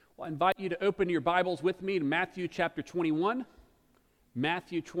I invite you to open your Bibles with me to Matthew chapter 21.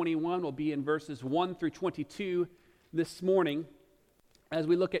 Matthew 21 will be in verses 1 through 22 this morning as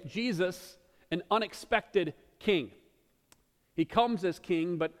we look at Jesus, an unexpected king. He comes as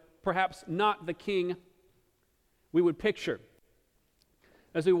king, but perhaps not the king we would picture.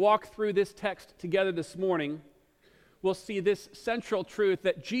 As we walk through this text together this morning, we'll see this central truth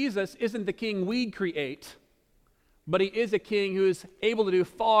that Jesus isn't the king we'd create, but he is a king who is able to do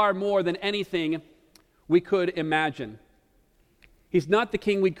far more than anything we could imagine. He's not the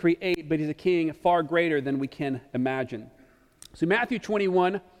king we'd create, but he's a king far greater than we can imagine. So Matthew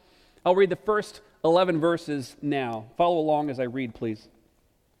 21, I'll read the first 11 verses now. Follow along as I read, please.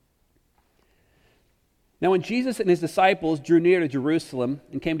 Now when Jesus and his disciples drew near to Jerusalem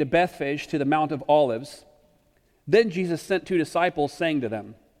and came to Bethphage to the Mount of Olives, then Jesus sent 2 disciples, saying to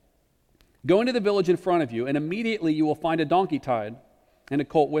them, "Go into the village in front of you, and immediately you will find a donkey tied and a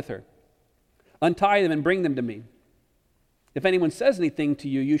colt with her. Untie them and bring them to me. If anyone says anything to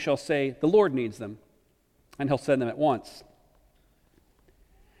you, you shall say, 'The Lord needs them,' and he'll send them at once."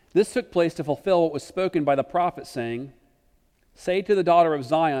 This took place to fulfill what was spoken by the prophet, saying, "Say to the daughter of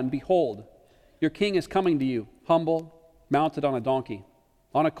Zion, Behold, your king is coming to you, humble, mounted on a donkey,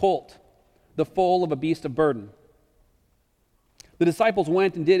 on a colt, the foal of a beast of burden." The disciples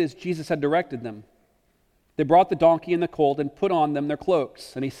went and did as Jesus had directed them. They brought the donkey and the colt and put on them their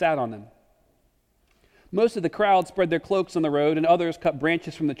cloaks, and he sat on them. Most of the crowd spread their cloaks on the road, and others cut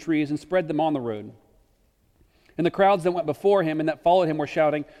branches from the trees and spread them on the road. And the crowds that went before him and that followed him were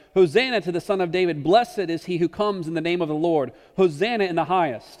shouting, "Hosanna to the Son of David! Blessed is he who comes in the name of the Lord! Hosanna in the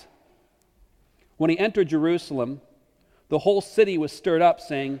highest!" When he entered Jerusalem, the whole city was stirred up,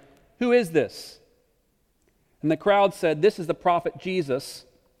 saying, "Who is this?" And the crowd said, "This is the prophet Jesus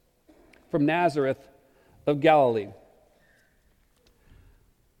from Nazareth of Galilee."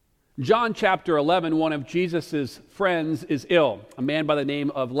 John chapter 11, one of Jesus' friends is ill, a man by the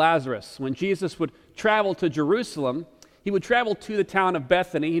name of Lazarus. When Jesus would travel to Jerusalem, he would travel to the town of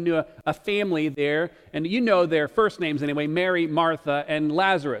Bethany. He knew a family there, and you know their first names anyway, Mary, Martha, and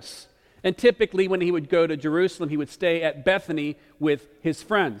Lazarus. And typically when he would go to Jerusalem, he would stay at Bethany with his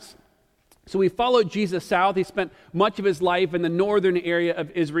friends. So we followed Jesus south. He spent much of his life in the northern area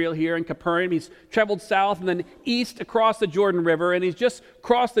of Israel here in Capernaum. He's traveled south and then east across the Jordan River, and he's just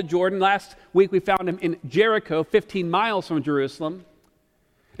crossed the Jordan. Last week we found him in Jericho, 15 miles from Jerusalem.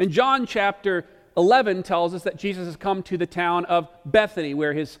 And John chapter 11 tells us that Jesus has come to the town of Bethany,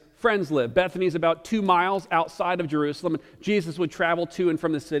 where his friends live. Bethany is about 2 miles outside of Jerusalem, and Jesus would travel to and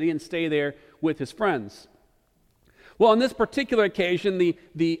from the city and stay there with his friends. Well, on this particular occasion,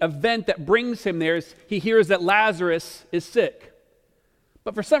 the event that brings him there is he hears that Lazarus is sick.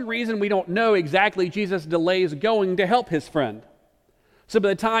 But for some reason, we don't know exactly, Jesus delays going to help his friend. So by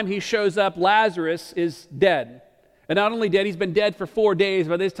the time he shows up, Lazarus is dead. And not only dead, he's been dead for 4 days.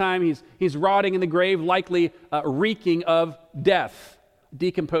 By this time, he's rotting in the grave, likely reeking of death,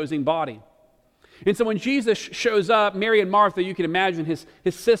 decomposing body. And so when Jesus shows up, Mary and Martha, you can imagine his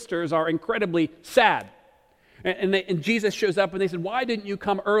sisters are incredibly sad. And Jesus shows up and they said, "Why didn't you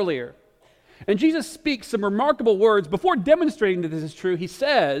come earlier?" And Jesus speaks some remarkable words. Before demonstrating that this is true, he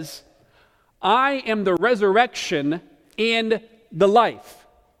says, "I am the resurrection and the life.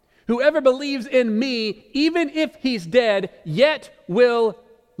 Whoever believes in me, even if he's dead, yet will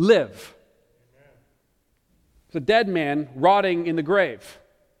live." It's a dead man rotting in the grave.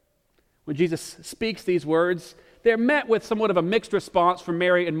 When Jesus speaks these words, they're met with somewhat of a mixed response from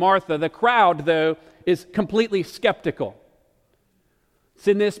Mary and Martha. The crowd, though, is completely skeptical. It's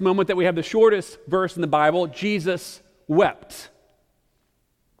in this moment that we have the shortest verse in the Bible. Jesus wept.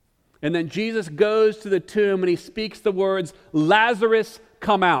 And then Jesus goes to the tomb and he speaks the words, "Lazarus,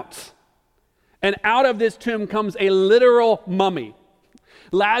 come out." And out of this tomb comes a literal mummy.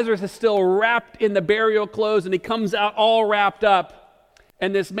 Lazarus is still wrapped in the burial clothes and he comes out all wrapped up.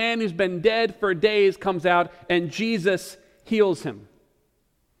 And this man who's been dead for days comes out and Jesus heals him.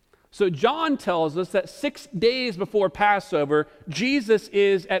 So John tells us that 6 days before Passover, Jesus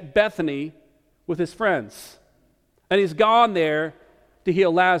is at Bethany with his friends. And he's gone there to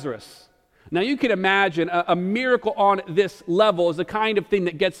heal Lazarus. Now you can imagine a miracle on this level is the kind of thing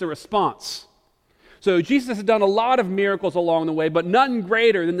that gets a response. So Jesus has done a lot of miracles along the way, but none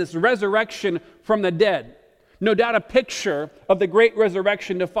greater than this resurrection from the dead. No doubt a picture of the great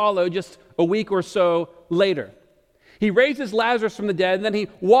resurrection to follow just a week or so later. He raises Lazarus from the dead, and then he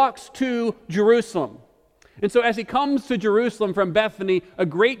walks to Jerusalem. And so as he comes to Jerusalem from Bethany, a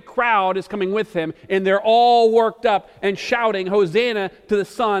great crowd is coming with him, and they're all worked up and shouting, "Hosanna to the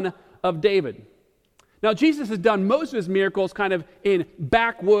Son of David." Now, Jesus has done most of his miracles kind of in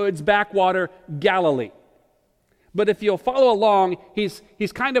backwoods, backwater Galilee. But if you'll follow along, he's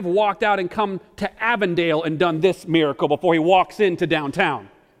kind of walked out and come to Avondale and done this miracle before he walks into downtown.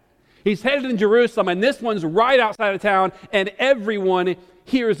 He's headed in Jerusalem, and this one's right outside of town, and everyone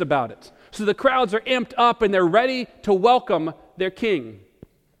hears about it. So the crowds are amped up, and they're ready to welcome their king.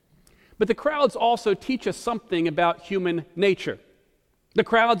 But the crowds also teach us something about human nature. The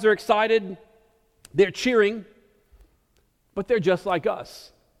crowds are excited, they're cheering, but they're just like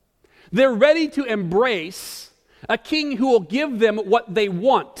us. They're ready to embrace a king who will give them what they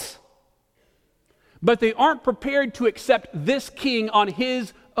want, but they aren't prepared to accept this king on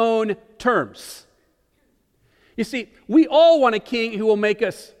his own terms. You see, we all want a king who will make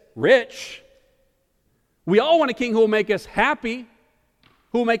us rich. We all want a king who will make us happy,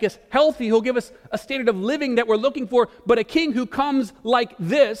 who will make us healthy, who will give us a standard of living that we're looking for, but a king who comes like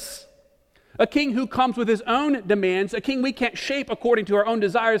this, a king who comes with his own demands, a king we can't shape according to our own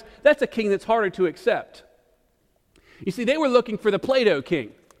desires, that's a king that's harder to accept. You see, they were looking for the Play-Doh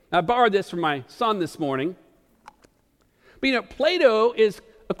king. I borrowed this from my son this morning. But Play-Doh is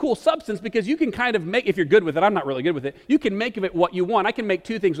a cool substance because you can kind of make, if you're good with it, I'm not really good with it, you can make of it what you want. I can make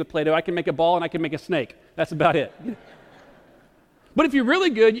two things with Play-Doh. I can make a ball and I can make a snake. That's about it. But if you're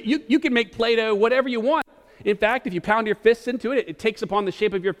really good, you can make Play-Doh whatever you want. In fact, if you pound your fists into it, it takes upon the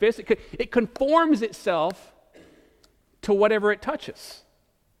shape of your fist. It conforms itself to whatever it touches.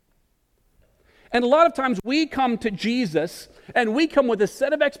 And a lot of times we come to Jesus and we come with a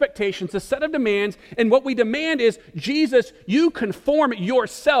set of expectations, a set of demands, and what we demand is, Jesus, you conform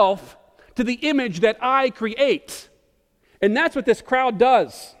yourself to the image that I create. And that's what this crowd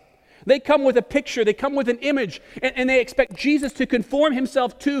does. They come with a picture, they come with an image, and they expect Jesus to conform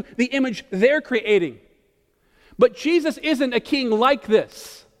himself to the image they're creating. But Jesus isn't a king like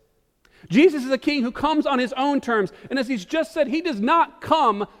this. Jesus is a king who comes on his own terms. And as he's just said, he does not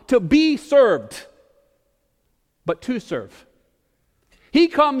come to be served, but to serve. He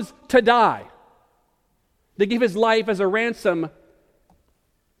comes to die, to give his life as a ransom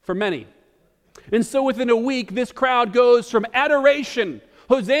for many. And so within a week, this crowd goes from adoration,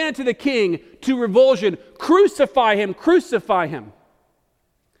 Hosanna to the king, to revulsion, crucify him,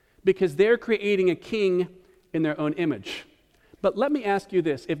 because they're creating a king in their own image. But let me ask you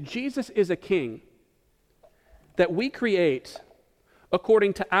this, if Jesus is a king that we create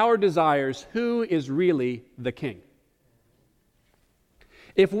according to our desires, who is really the king?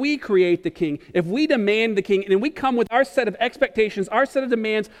 If we create the king, if we demand the king, and we come with our set of expectations, our set of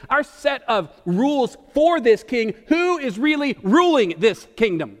demands, our set of rules for this king, who is really ruling this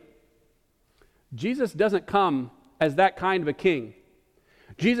kingdom? Jesus doesn't come as that kind of a king.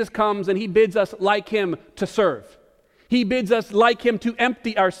 Jesus comes and he bids us like him to serve. He bids us like him to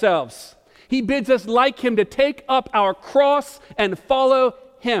empty ourselves. He bids us like him to take up our cross and follow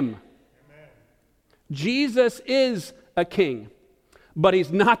him. Amen. Jesus is a king, but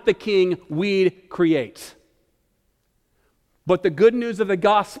he's not the king we'd create. But the good news of the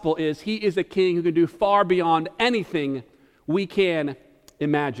gospel is he is a king who can do far beyond anything we can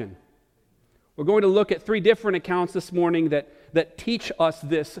imagine. We're going to look at 3 different accounts this morning that teach us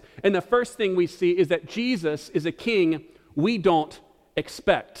this. And the first thing we see is that Jesus is a king we don't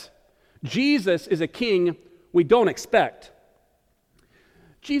expect. Jesus is a king we don't expect.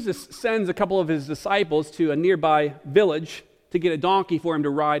 Jesus sends a couple of his disciples to a nearby village to get a donkey for him to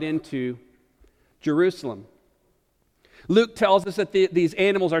ride into Jerusalem. Luke tells us that these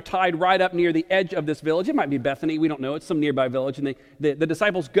animals are tied right up near the edge of this village. It might be Bethany, we don't know. It's some nearby village. And the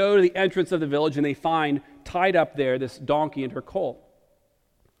disciples go to the entrance of the village and they find tied up there this donkey and her colt.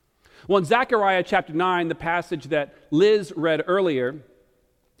 Well, in Zechariah chapter 9, the passage that Liz read earlier,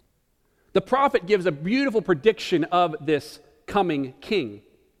 the prophet gives a beautiful prediction of this coming king.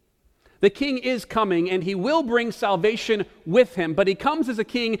 The king is coming and he will bring salvation with him, but he comes as a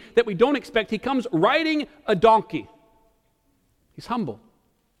king that we don't expect. He comes riding a donkey. He's humble.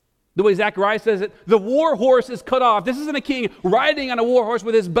 The way Zechariah says it, the war horse is cut off. This isn't a king riding on a war horse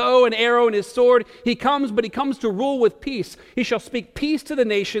with his bow and arrow and his sword. He comes, but he comes to rule with peace. He shall speak peace to the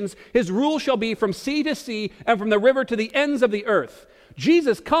nations. His rule shall be from sea to sea and from the river to the ends of the earth.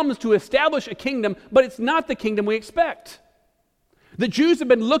 Jesus comes to establish a kingdom, but it's not the kingdom we expect. The Jews have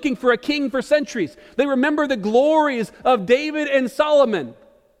been looking for a king for centuries. They remember the glories of David and Solomon.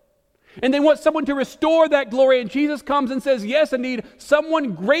 And they want someone to restore that glory. And Jesus comes and says, yes, indeed,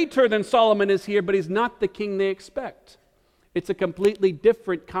 someone greater than Solomon is here, but he's not the king they expect. It's a completely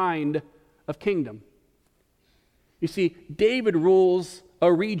different kind of kingdom. You see, David rules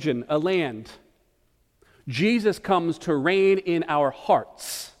a region, a land. Jesus comes to reign in our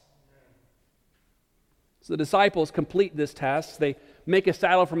hearts. So the disciples complete this task. They make a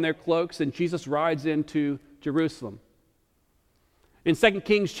saddle from their cloaks, and Jesus rides into Jerusalem. In 2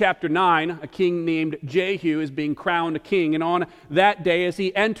 Kings chapter 9, a king named Jehu is being crowned a king. And on that day, as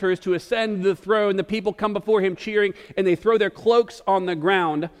he enters to ascend the throne, the people come before him cheering, and they throw their cloaks on the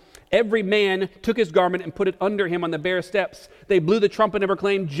ground. Every man took his garment and put it under him on the bare steps. They blew the trumpet and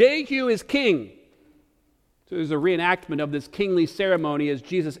proclaimed, "Jehu is king." So there's a reenactment of this kingly ceremony as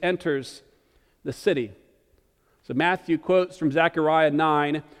Jesus enters the city. So Matthew quotes from Zechariah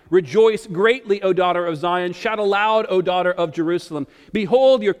 9, "Rejoice greatly, O daughter of Zion. Shout aloud, O daughter of Jerusalem.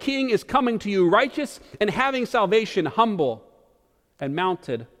 Behold, your king is coming to you, righteous and having salvation, humble and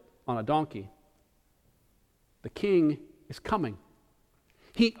mounted on a donkey." The king is coming.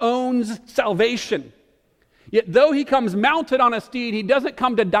 He owns salvation. Yet though he comes mounted on a steed, he doesn't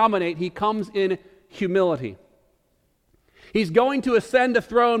come to dominate. He comes in humility. He's going to ascend a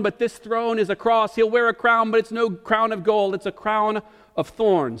throne, but this throne is a cross. He'll wear a crown, but it's no crown of gold. It's a crown of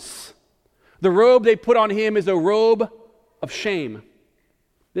thorns. The robe they put on him is a robe of shame.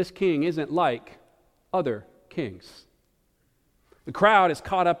 This king isn't like other kings. The crowd is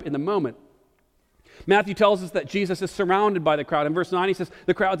caught up in the moment. Matthew tells us that Jesus is surrounded by the crowd. In verse 9, he says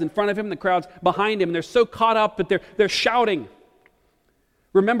the crowd's in front of him, the crowd's behind him, and they're so caught up that they're shouting.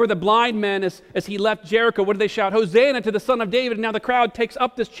 Remember the blind men as he left Jericho. What did they shout? "Hosanna to the Son of David." And now the crowd takes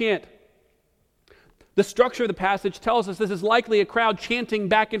up this chant. The structure of the passage tells us this is likely a crowd chanting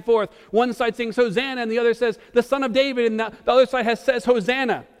back and forth. One side sings Hosanna, and the other says the Son of David, and the other side says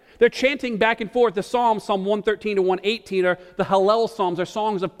Hosanna. They're chanting back and forth. The Psalms, Psalm 113 to 118, are the Hallel Psalms, are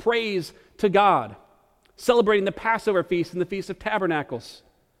songs of praise to God, celebrating the Passover feast and the Feast of Tabernacles.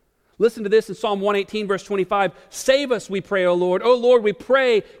 Listen to this in Psalm 118, verse 25. "Save us, we pray, O Lord. O Lord, we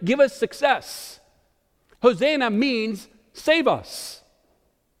pray, give us success." Hosanna means save us.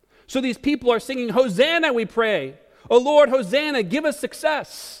 So these people are singing, "Hosanna, we pray. O Lord, Hosanna, give us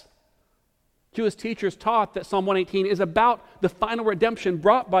success." Jewish teachers taught that Psalm 118 is about the final redemption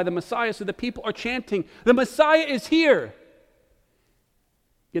brought by the Messiah, so the people are chanting, "The Messiah is here."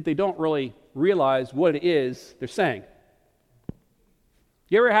 Yet they don't really realize what it is they're saying.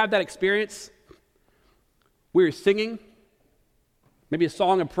 You ever have that experience where you're singing maybe a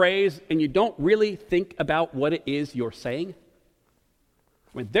song of praise and you don't really think about what it is you're saying?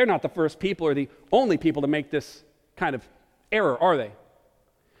 I mean, they're not the first people or the only people to make this kind of error, are they?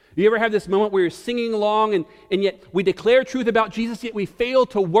 You ever have this moment where you're singing along and yet we declare truth about Jesus, yet we fail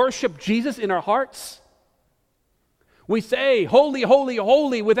to worship Jesus in our hearts? We say, "Holy, holy,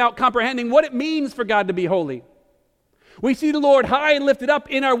 holy," without comprehending what it means for God to be holy. We see the Lord high and lifted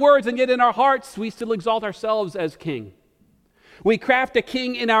up in our words, and yet in our hearts we still exalt ourselves as king. We craft a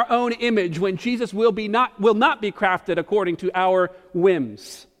king in our own image when Jesus will not be crafted according to our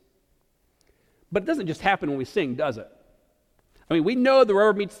whims. But it doesn't just happen when we sing, does it? I mean, we know the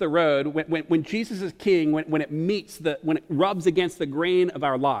rubber meets the road when Jesus is king, when it rubs against the grain of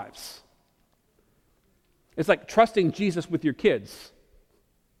our lives. It's like trusting Jesus with your kids.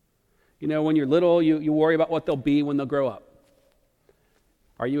 You know, when you're little, you worry about what they'll be when they'll grow up.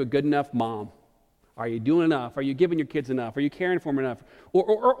 Are you a good enough mom? Are you doing enough? Are you giving your kids enough? Are you caring for them enough?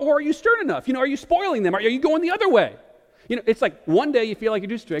 Or are you stern enough? You know, are you spoiling them? Are you going the other way? You know, it's like one day you feel like you're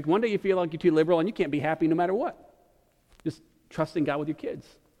too strict, one day you feel like you're too liberal, and you can't be happy no matter what. Just trusting God with your kids.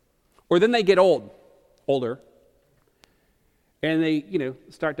 Or then they get older, and they,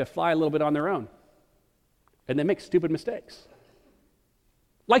 start to fly a little bit on their own. And they make stupid mistakes.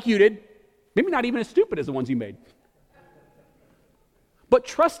 Like you did. Maybe not even as stupid as the ones you made. But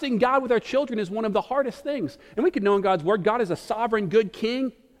trusting God with our children is one of the hardest things. And we could know in God's word, God is a sovereign, good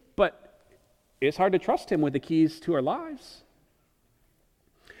king, but it's hard to trust him with the keys to our lives.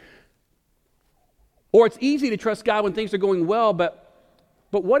 Or it's easy to trust God when things are going well, but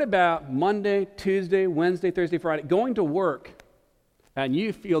what about Monday, Tuesday, Wednesday, Thursday, Friday, going to work, and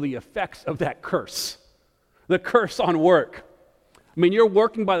you feel the effects of that curse, the curse on work. I mean, you're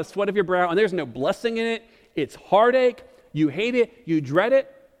working by the sweat of your brow, and there's no blessing in it. It's heartache. You hate it. You dread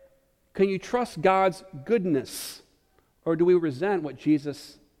it. Can you trust God's goodness, or do we resent what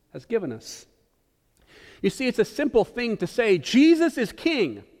Jesus has given us? You see, it's a simple thing to say, Jesus is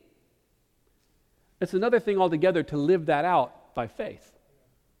king. It's another thing altogether to live that out by faith,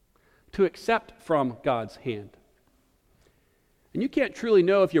 to accept from God's hand. And you can't truly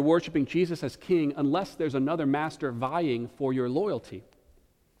know if you're worshiping Jesus as king unless there's another master vying for your loyalty.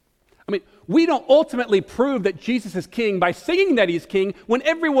 I mean, we don't ultimately prove that Jesus is king by singing that he's king when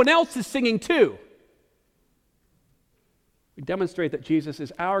everyone else is singing too. We demonstrate that Jesus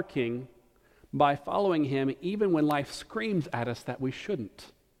is our king by following him even when life screams at us that we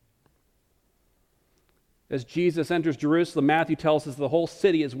shouldn't. As Jesus enters Jerusalem, Matthew tells us the whole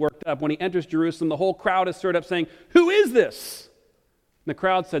city is worked up. When he enters Jerusalem, the whole crowd is stirred up saying, "Who is this?" And the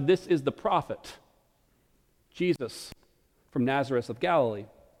crowd said, "This is the prophet, Jesus from Nazareth of Galilee."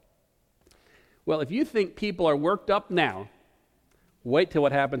 Well, if you think people are worked up now, wait till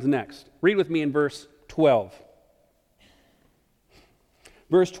what happens next. Read with me in verse 12.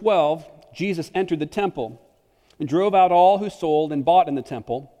 Verse 12, Jesus entered the temple and drove out all who sold and bought in the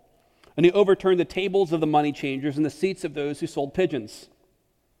temple, and he overturned the tables of the money changers and the seats of those who sold pigeons.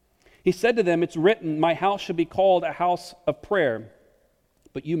 He said to them, "It's written, 'My house shall be called a house of prayer,'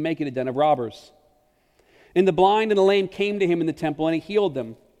 but you make it a den of robbers." And the blind and the lame came to him in the temple, and he healed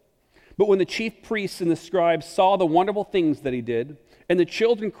them. But when the chief priests and the scribes saw the wonderful things that he did, and the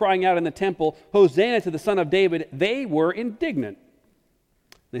children crying out in the temple, "Hosanna to the Son of David," they were indignant.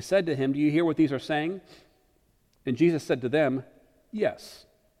 They said to him, "Do you hear what these are saying?" And Jesus said to them, "Yes.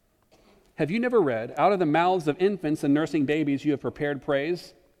 Have you never read, 'Out of the mouths of infants and nursing babies you have prepared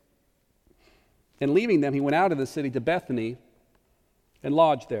praise'?" And leaving them, he went out of the city to Bethany and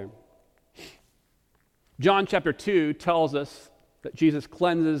lodged there. John chapter 2 tells us that Jesus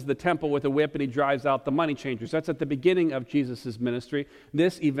cleanses the temple with a whip and he drives out the money changers. That's at the beginning of Jesus' ministry.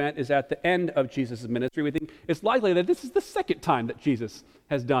 This event is at the end of Jesus' ministry. We think it's likely that this is the second time that Jesus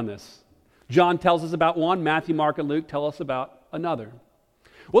has done this. John tells us about one, Matthew, Mark, and Luke tell us about another.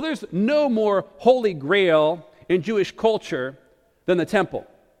 Well, there's no more holy grail in Jewish culture than the temple.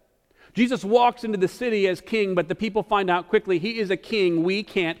 Jesus walks into the city as king, but the people find out quickly he is a king we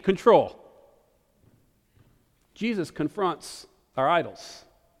can't control. Jesus confronts our idols.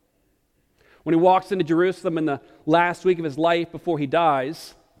 When he walks into Jerusalem in the last week of his life before he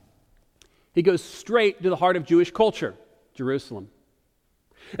dies, he goes straight to the heart of Jewish culture, Jerusalem.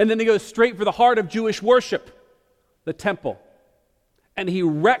 And then he goes straight for the heart of Jewish worship, the temple. And he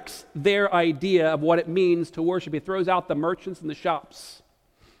wrecks their idea of what it means to worship. He throws out the merchants and the shops.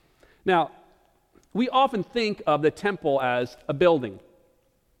 Now, we often think of the temple as a building.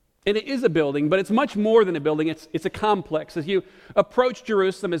 And it is a building, but it's much more than a building. It's a complex. As you approach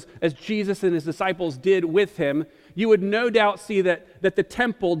Jerusalem, as Jesus and his disciples did with him, you would no doubt see that the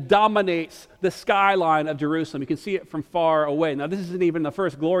temple dominates the skyline of Jerusalem. You can see it from far away. Now, this isn't even the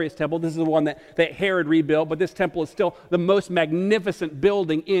first glorious temple. This is the one that Herod rebuilt, but this temple is still the most magnificent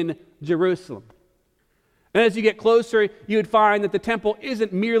building in Jerusalem. And as you get closer, you would find that the temple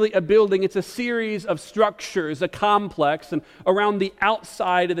isn't merely a building, it's a series of structures, a complex. And around the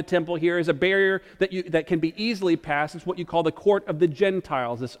outside of the temple here is a barrier that can be easily passed. It's what you call the court of the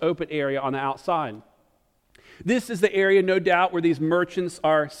Gentiles, this open area on the outside. This is the area, no doubt, where these merchants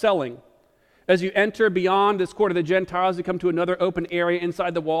are selling. As you enter beyond this court of the Gentiles, you come to another open area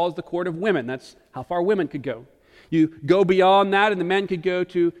inside the walls, the court of women. That's how far women could go. You go beyond that, and the men could go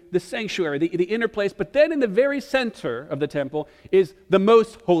to the sanctuary, the inner place. But then in the very center of the temple is the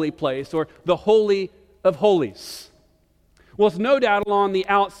most holy place, or the Holy of Holies. Well, it's no doubt along the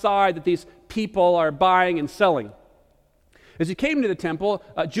outside that these people are buying and selling. As you came to the temple,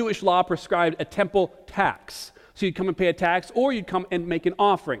 Jewish law prescribed a temple tax. So you'd come and pay a tax, or you'd come and make an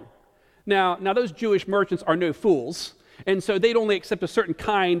offering. Now those Jewish merchants are no fools, and so they'd only accept a certain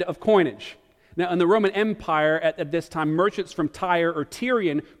kind of coinage. Now, in the Roman Empire at this time, merchants from Tyre or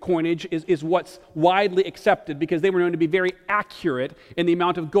Tyrian coinage is what's widely accepted because they were known to be very accurate in the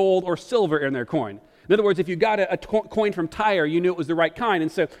amount of gold or silver in their coin. In other words, if you got a coin from Tyre, you knew it was the right kind.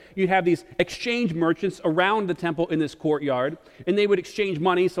 And so you'd have these exchange merchants around the temple in this courtyard, and they would exchange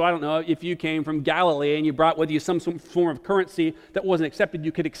money. So I don't know, if you came from Galilee and you brought with you some form of currency that wasn't accepted,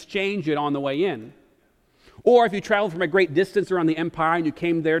 you could exchange it on the way in. Or if you traveled from a great distance around the empire and you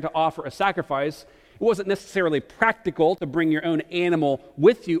came there to offer a sacrifice, it wasn't necessarily practical to bring your own animal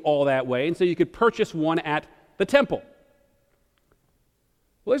with you all that way, and so you could purchase one at the temple.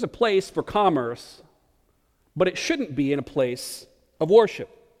 Well, there's a place for commerce, but it shouldn't be in a place of worship.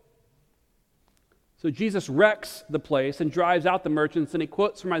 So Jesus wrecks the place and drives out the merchants, and he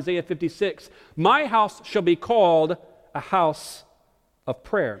quotes from Isaiah 56, "My house shall be called a house of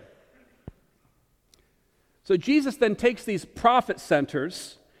prayer." So Jesus then takes these profit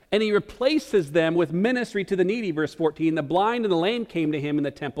centers and he replaces them with ministry to the needy, verse 14. The blind and the lame came to him in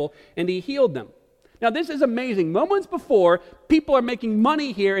the temple and he healed them. Now this is amazing. Moments before, people are making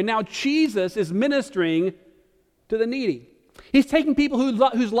money here, and now Jesus is ministering to the needy. He's taking people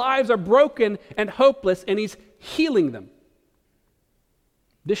whose lives are broken and hopeless, and he's healing them.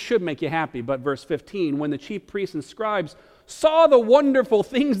 This should make you happy, but verse 15, when the chief priests and scribes saw the wonderful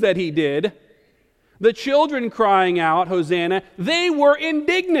things that he did, the children crying out, "Hosanna," they were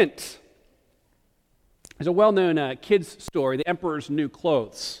indignant. There's a well-known kids story, The Emperor's New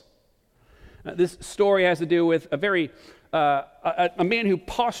Clothes. This story has to do with a man who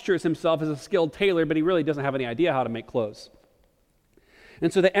postures himself as a skilled tailor, but he really doesn't have any idea how to make clothes.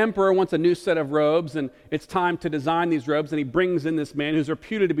 And so the emperor wants a new set of robes, and it's time to design these robes, and he brings in this man who's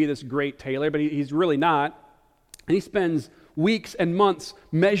reputed to be this great tailor, but he's really not. And he spends weeks and months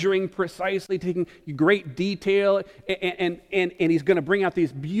measuring precisely, taking great detail, and he's going to bring out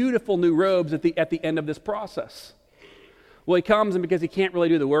these beautiful new robes at the end of this process. Well, he comes, and because he can't really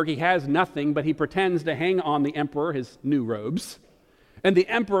do the work, he has nothing, but he pretends to hang on the emperor his new robes. And the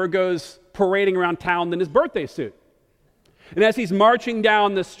emperor goes parading around town in his birthday suit. And as he's marching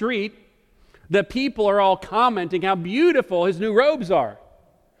down the street, the people are all commenting how beautiful his new robes are.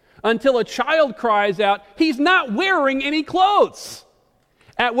 Until a child cries out, "He's not wearing any clothes!"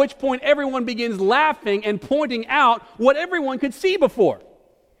 At which point everyone begins laughing and pointing out what everyone could see before.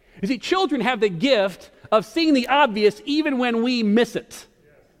 You see, children have the gift of seeing the obvious even when we miss it.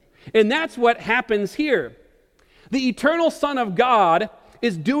 And that's what happens here. The eternal Son of God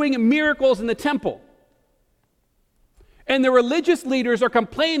is doing miracles in the temple. And the religious leaders are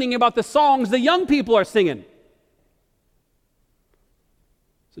complaining about the songs the young people are singing.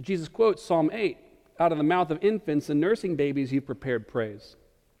 So Jesus quotes Psalm 8, "Out of the mouth of infants and nursing babies you prepared praise."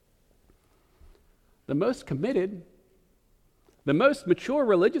 The most committed, the most mature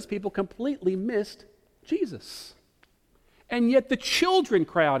religious people completely missed Jesus. And yet the children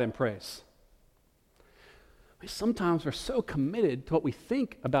cry out in praise. Sometimes we're so committed to what we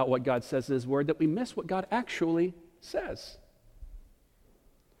think about what God says in His Word that we miss what God actually says.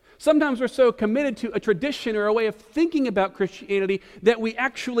 Sometimes we're so committed to a tradition or a way of thinking about Christianity that we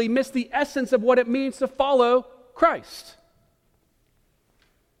actually miss the essence of what it means to follow Christ.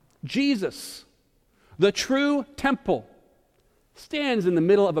 Jesus, the true temple, stands in the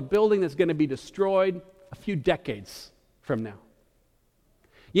middle of a building that's going to be destroyed a few decades from now.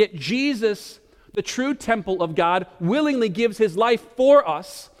 Yet Jesus, the true temple of God, willingly gives His life for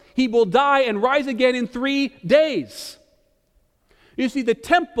us. He will die and rise again in 3 days. You see, the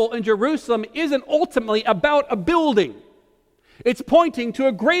temple in Jerusalem isn't ultimately about a building. It's pointing to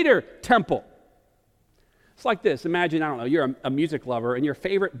a greater temple. It's like this. Imagine, I don't know, you're a music lover and your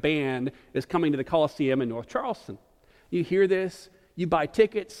favorite band is coming to the Coliseum in North Charleston. You hear this, you buy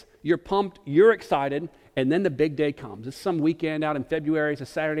tickets, you're pumped, you're excited, and then the big day comes. It's some weekend out in February, it's a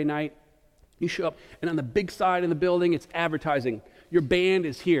Saturday night. You show up, and on the big side of the building, it's advertising. Your band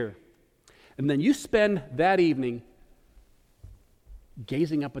is here. And then you spend that evening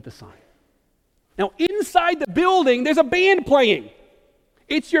gazing up at the sign. Now, inside the building, there's a band playing.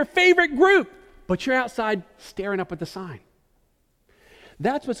 It's your favorite group, but you're outside staring up at the sign.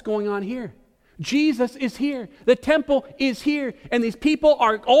 That's what's going on here. Jesus is here. The temple is here. And these people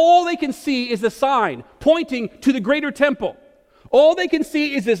all they can see is the sign pointing to the greater temple. All they can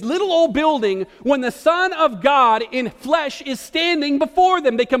see is this little old building when the Son of God in flesh is standing before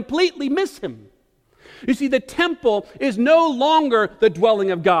them. They completely miss Him. You see, the temple is no longer the dwelling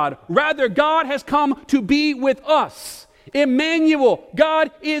of God. Rather, God has come to be with us. Emmanuel,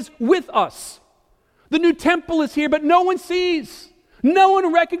 God is with us. The new temple is here, but no one sees. No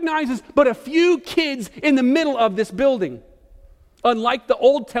one recognizes but a few kids in the middle of this building. Unlike the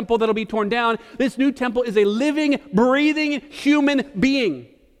old temple that'll be torn down, this new temple is a living, breathing human being.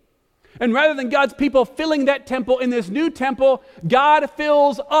 And rather than God's people filling that temple in this new temple, God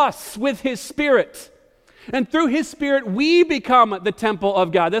fills us with His Spirit. And through His Spirit, we become the temple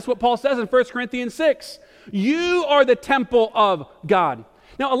of God. That's what Paul says in 1 Corinthians 6. You are the temple of God.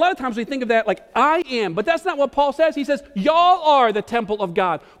 Now, a lot of times we think of that like, I am, but that's not what Paul says. He says, y'all are the temple of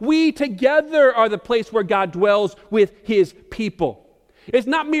God. We together are the place where God dwells with His people. It's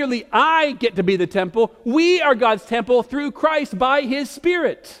not merely I get to be the temple. We are God's temple through Christ by His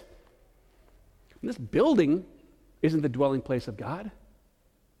Spirit. And this building isn't the dwelling place of God.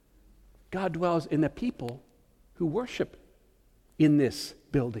 God dwells in the people who worship in this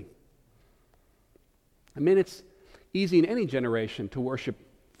building. I mean, it's easy in any generation to worship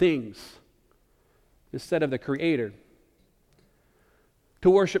things instead of the Creator, to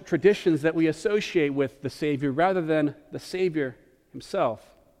worship traditions that we associate with the Savior rather than the Savior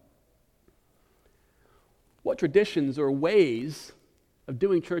Himself. What traditions or ways of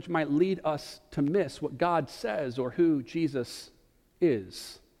doing church might lead us to miss what God says or who Jesus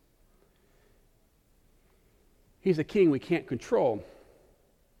is? He's a king we can't control.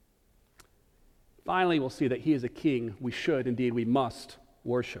 Finally, we'll see that He is a king we should, indeed we must,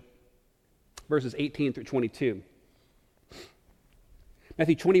 worship. Verses 18 through 22.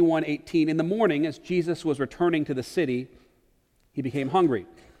 Matthew 21:18. In the morning, as Jesus was returning to the city, He became hungry.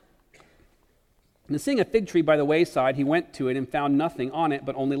 And seeing a fig tree by the wayside, He went to it and found nothing on it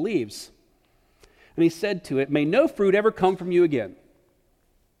but only leaves, And he said to it, "May no fruit ever come from you again."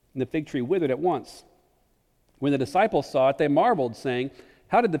 And the fig tree withered at once. When the disciples saw it, they marveled, saying,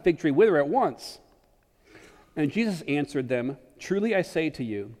 "How did the fig tree wither at once?" And Jesus answered them, "Truly I say to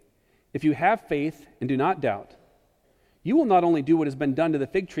you, if you have faith and do not doubt, you will not only do what has been done to the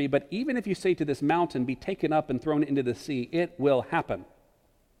fig tree, but even if you say to this mountain, 'Be taken up and thrown into the sea,' it will happen.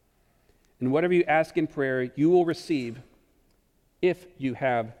 And whatever you ask in prayer, you will receive if you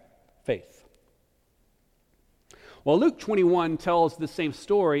have faith." Well, Luke 21 tells the same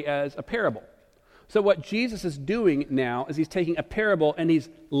story as a parable. So what Jesus is doing now is he's taking a parable and he's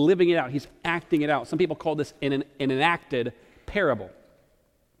living it out. He's acting it out. Some people call this an enacted parable.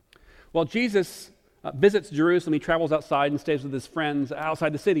 Well, Jesus visits Jerusalem. He travels outside and stays with his friends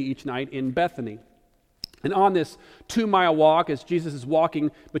outside the city each night in Bethany. And on this 2-mile walk, as Jesus is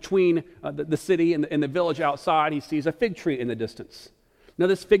walking between the city and the village outside, he sees a fig tree in the distance. Now,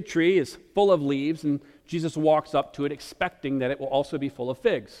 this fig tree is full of leaves, and Jesus walks up to it expecting that it will also be full of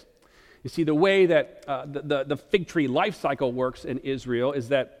figs. You see, the way that the fig tree life cycle works in Israel is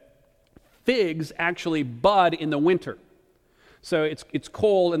that figs actually bud in the winter. So it's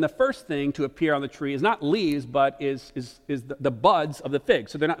cold, and the first thing to appear on the tree is not leaves, but is the buds of the fig.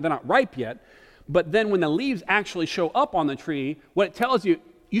 So they're not ripe yet. But then when the leaves actually show up on the tree, what it tells you,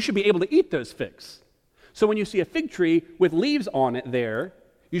 you should be able to eat those figs. So when you see a fig tree with leaves on it there,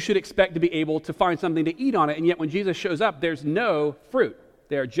 you should expect to be able to find something to eat on it. And yet when Jesus shows up, there's no fruit.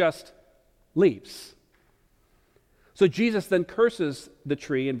 They are just leaves. So Jesus then curses the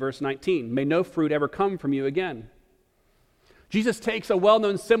tree in verse 19. "May no fruit ever come from you again." Jesus takes a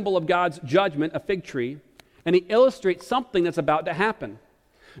well-known symbol of God's judgment, a fig tree, and he illustrates something that's about to happen.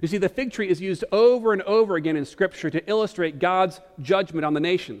 You see, the fig tree is used over and over again in Scripture to illustrate God's judgment on the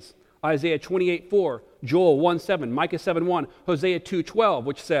nations. Isaiah 28:4, Joel 1:7, Micah 7:1, Hosea 2:12,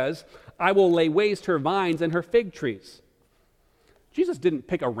 which says, "I will lay waste her vines and her fig trees." Jesus didn't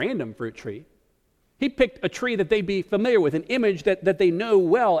pick a random fruit tree. He picked a tree that they'd be familiar with, an image that they know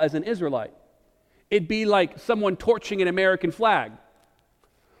well as an Israelite. It'd be like someone torching an American flag,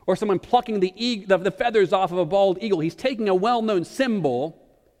 or someone plucking the feathers off of a bald eagle. He's taking a well-known symbol,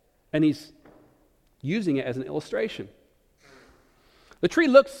 and he's using it as an illustration. The tree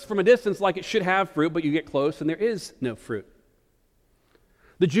looks from a distance like it should have fruit, but you get close and there is no fruit.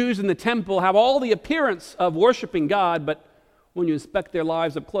 The Jews in the temple have all the appearance of worshiping God, but when you inspect their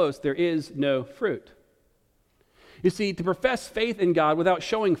lives up close, there is no fruit. You see, to profess faith in God without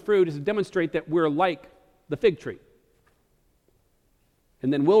showing fruit is to demonstrate that we're like the fig tree,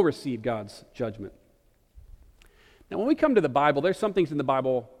 and then we'll receive God's judgment. Now, when we come to the Bible, there's some things in the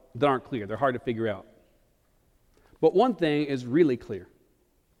Bible that aren't clear. They're hard to figure out. But one thing is really clear.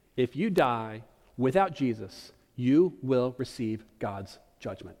 If you die without Jesus, you will receive God's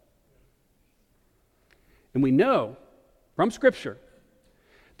judgment. And we know from Scripture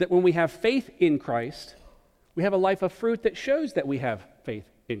that when we have faith in Christ, we have a life of fruit that shows that we have faith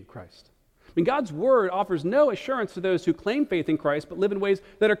in Christ. I mean, God's Word offers no assurance to those who claim faith in Christ but live in ways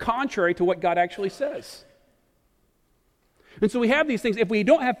that are contrary to what God actually says. And so we have these things. If we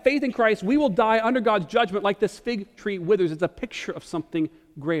don't have faith in Christ, we will die under God's judgment like this fig tree withers. It's a picture of something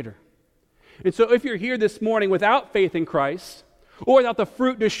greater. And so if you're here this morning without faith in Christ, or without the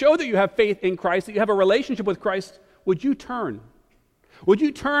fruit to show that you have faith in Christ, that you have a relationship with Christ, would you turn? Would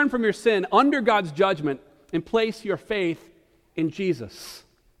you turn from your sin under God's judgment and place your faith in Jesus?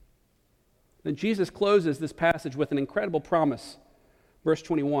 Then Jesus closes this passage with an incredible promise. Verse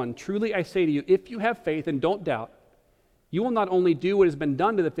 21, "Truly I say to you, if you have faith and don't doubt, you will not only do what has been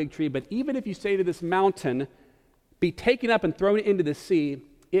done to the fig tree, but even if you say to this mountain, 'Be taken up and thrown into the sea,'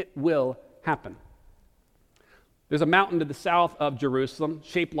 it will happen." There's a mountain to the south of Jerusalem,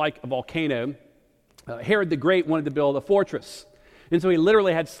 shaped like a volcano. Herod the Great wanted to build a fortress. And so he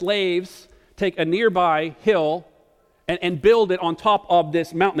literally had slaves take a nearby hill and build it on top of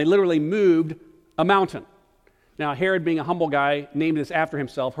this mountain. They literally moved a mountain. Now, Herod, being a humble guy, named this after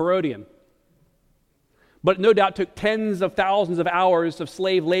himself, Herodian. But no doubt took tens of thousands of hours of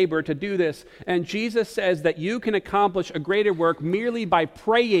slave labor to do this. And Jesus says that you can accomplish a greater work merely by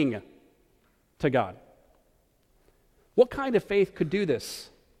praying to God. What kind of faith could do this?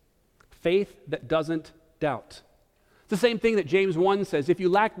 Faith that doesn't doubt. It's the same thing that James 1 says, if you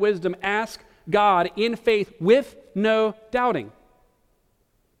lack wisdom, ask God in faith with no doubting.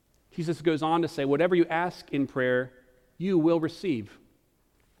 Jesus goes on to say, whatever you ask in prayer, you will receive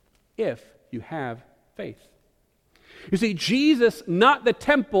if you have faith. You see, Jesus, not the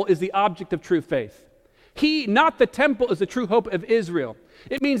temple, is the object of true faith. He, not the temple, is the true hope of Israel.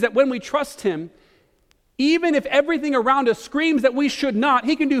 It means that when we trust him, Even if everything around us screams that we should not,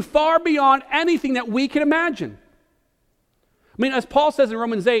 he can do far beyond anything that we can imagine. I mean, as Paul says in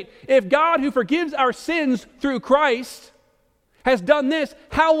Romans 8, if God, who forgives our sins through Christ, has done this,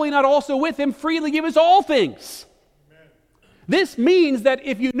 how will he not also with him freely give us all things? Amen. This means that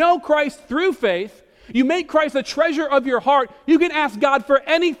if you know Christ through faith, you make Christ the treasure of your heart, you can ask God for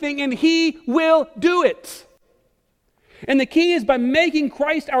anything and he will do it. And the key is by making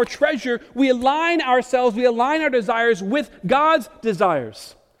Christ our treasure, we align ourselves, we align our desires with God's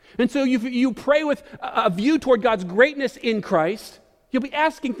desires. And so you pray with a view toward God's greatness in Christ, you'll be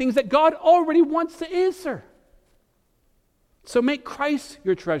asking things that God already wants to answer. So make Christ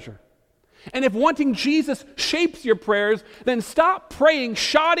your treasure. And if wanting Jesus shapes your prayers, then stop praying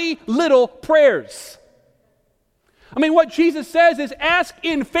shoddy little prayers. I mean, what Jesus says is ask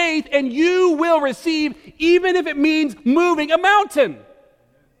in faith and you will receive, even if it means moving a mountain.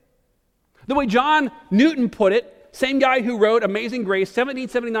 The way John Newton put it, same guy who wrote Amazing Grace,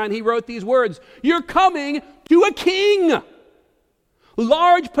 1779, he wrote these words, "You're coming to a king.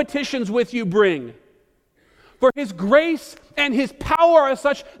 Large petitions with you bring. For his grace and his power are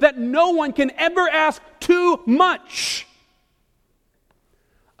such that no one can ever ask too much."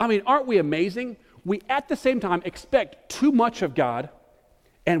 I mean, aren't we amazing? We at the same time expect too much of God,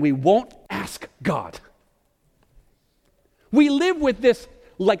 and we won't ask God. We live with this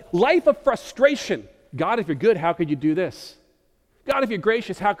life of frustration. God, if you're good, how could you do this? God, if you're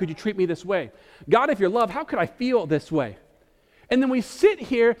gracious, how could you treat me this way? God, if you're love, how could I feel this way? And then we sit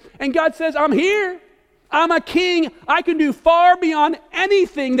here, and God says, I'm here. I'm a king. I can do far beyond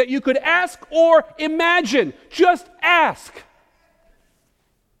anything that you could ask or imagine. Just ask.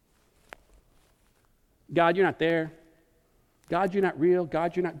 God, you're not there. God, you're not real.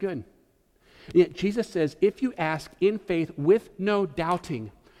 God, you're not good. And yet Jesus says, if you ask in faith with no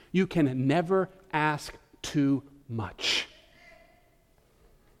doubting, you can never ask too much.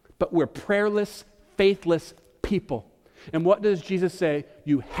 But we're prayerless, faithless people. And what does Jesus say?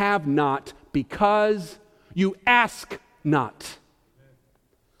 You have not because you ask not.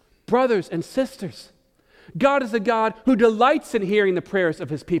 Brothers and sisters, God is a God who delights in hearing the prayers of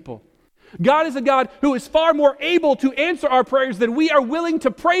his people. God is a God who is far more able to answer our prayers than we are willing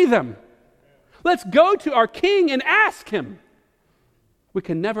to pray them. Let's go to our King and ask him. We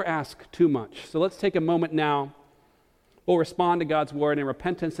can never ask too much. So let's take a moment now. We'll respond to God's word in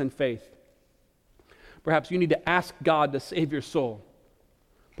repentance and faith. Perhaps you need to ask God to save your soul.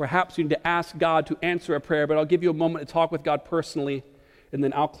 Perhaps you need to ask God to answer a prayer, but I'll give you a moment to talk with God personally, and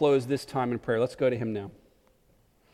then I'll close this time in prayer. Let's go to him now.